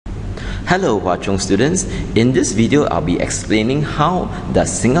Hello Hwa Chong students, in this video I'll be explaining how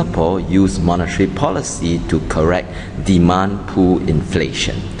does Singapore use monetary policy to correct demand pull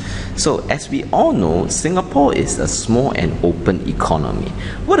inflation. So as we all know, Singapore is a small and open economy.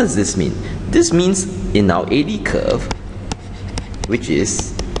 What does this mean? This means in our AD curve, which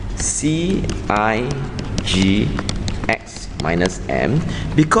is CIGX minus M,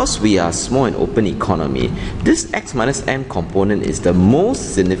 because we are small and open economy, this X minus M component is the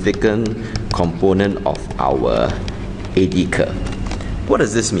most significant component of our AD curve. What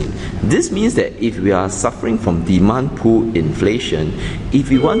does this mean? This means that if we are suffering from demand pull inflation, if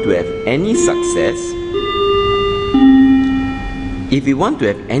we want to have any success,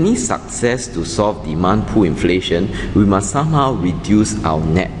 to solve demand pull inflation, we must somehow reduce our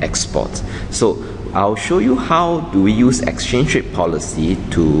net exports. So I'll show you how do we use exchange rate policy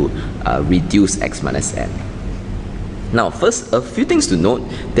to reduce X minus M. Now first, a few things to note,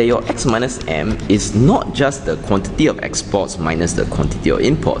 that your X minus M is not just the quantity of exports minus the quantity of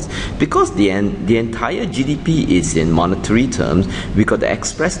imports. Because the entire GDP is in monetary terms, we got to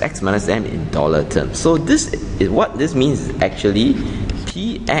express X minus M in dollar terms. So this is what this means is actually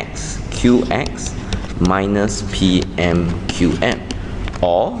PXQX minus PMQM,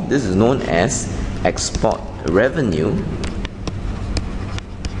 or this is known as export revenue,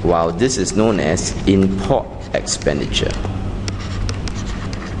 while this is known as import expenditure.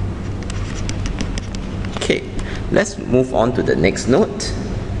 Okay, let's move on to the next note.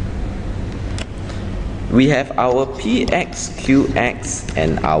 We have our PXQX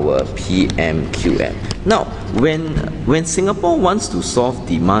and our PMQM. Now, when Singapore wants to solve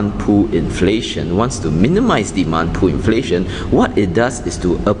demand pull inflation, wants to minimize demand pull inflation, what it does is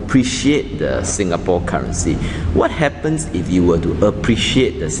to appreciate the Singapore currency. What happens if you were to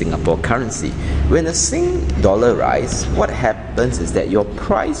appreciate the Singapore currency? When the Sing dollar rise, what happens is that your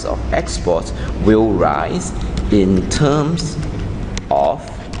price of exports will rise in terms of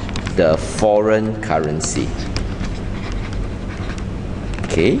the foreign currency.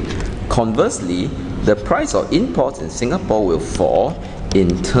 Okay. Conversely, the price of imports in Singapore will fall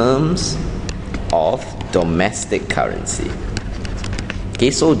in terms of domestic currency. Okay,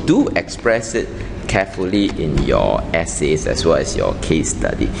 so do express it carefully in your essays as well as your case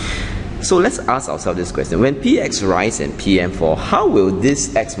study. So let's ask ourselves this question. When PX rise and PM fall, how will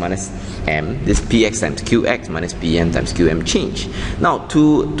this X minus M, this PX times QX minus PM times QM change? Now,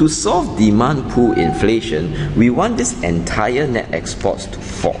 to solve demand pull inflation, we want this entire net exports to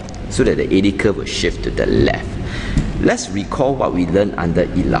fall, so that the AD curve will shift to the left. Let's recall what we learned under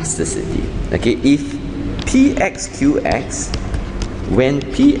elasticity. Okay, if PXQX, when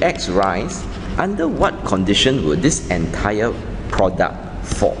PX rise, under what condition will this entire product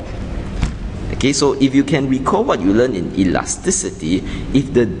fall? Okay, so if you can recall what you learned in elasticity,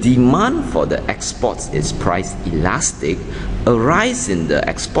 if the demand for the exports is price elastic, a rise in the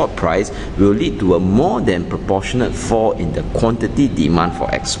export price will lead to a more than proportionate fall in the quantity demand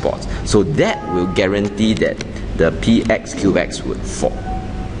for exports. So that will guarantee that the PXQX would fall.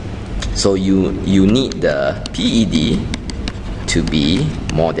 So you need the PED to be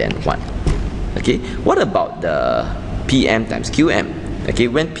more than 1. Okay, what about the PM times QM? Okay,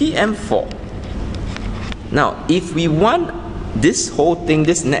 when PM fall, now, if we want this whole thing,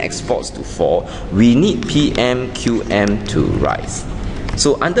 this net exports to fall, we need PMQM to rise.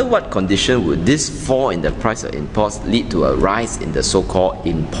 So under what condition would this fall in the price of imports lead to a rise in the so-called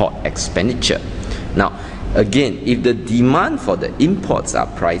import expenditure? Now, again, if the demand for the imports are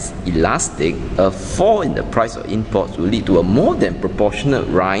price elastic, a fall in the price of imports will lead to a more than proportionate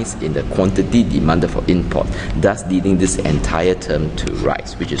rise in the quantity demanded for imports, thus leading this entire term to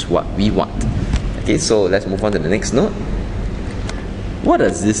rise, which is what we want. Okay, so let's move on to the next note. What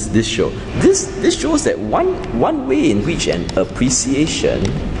does this show? This shows that one way in which an appreciation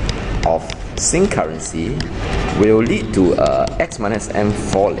of Sing currency will lead to X minus M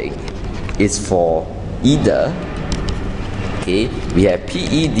falling is for either, okay, we have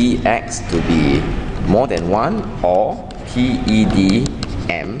PEDX to be more than 1 or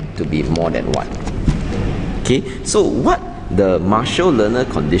PEDM to be more than 1. Okay, so what the Marshall-Lerner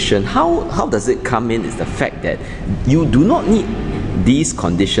condition, how does it come in is the fact that you do not need these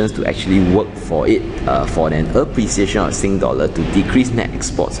conditions to actually work for it, for an appreciation of Sing dollar to decrease net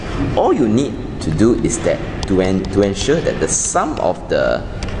exports. All you need to do is that to ensure that the sum of the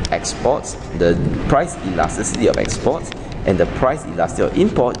exports, the price elasticity of exports and the price elasticity of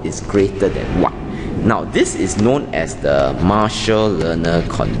import is greater than 1. Now this is known as the Marshall-Lerner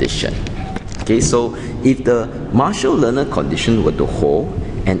condition. Okay, so if the Marshall-Lerner condition were to hold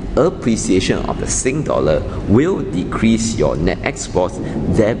an appreciation of the Sing dollar will decrease your net exports,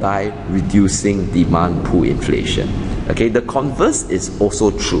 thereby reducing demand pull inflation. Okay, the converse is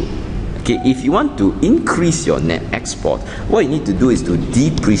also true. Okay, if you want to increase your net export, what you need to do is to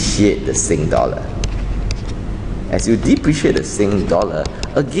depreciate the Sing dollar. As you depreciate the Sing dollar,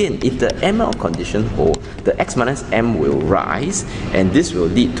 again, if the ML condition hold, the X minus M will rise, and this will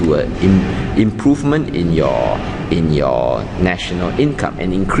lead to an improvement in your national income,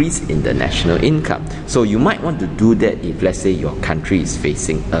 an increase in the national income. So you might want to do that if, let's say, your country is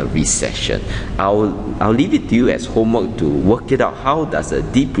facing a recession. I'll leave it to you as homework to work it out. How does a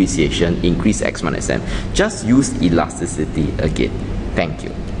depreciation increase X minus M? Just use elasticity again. Thank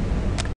you.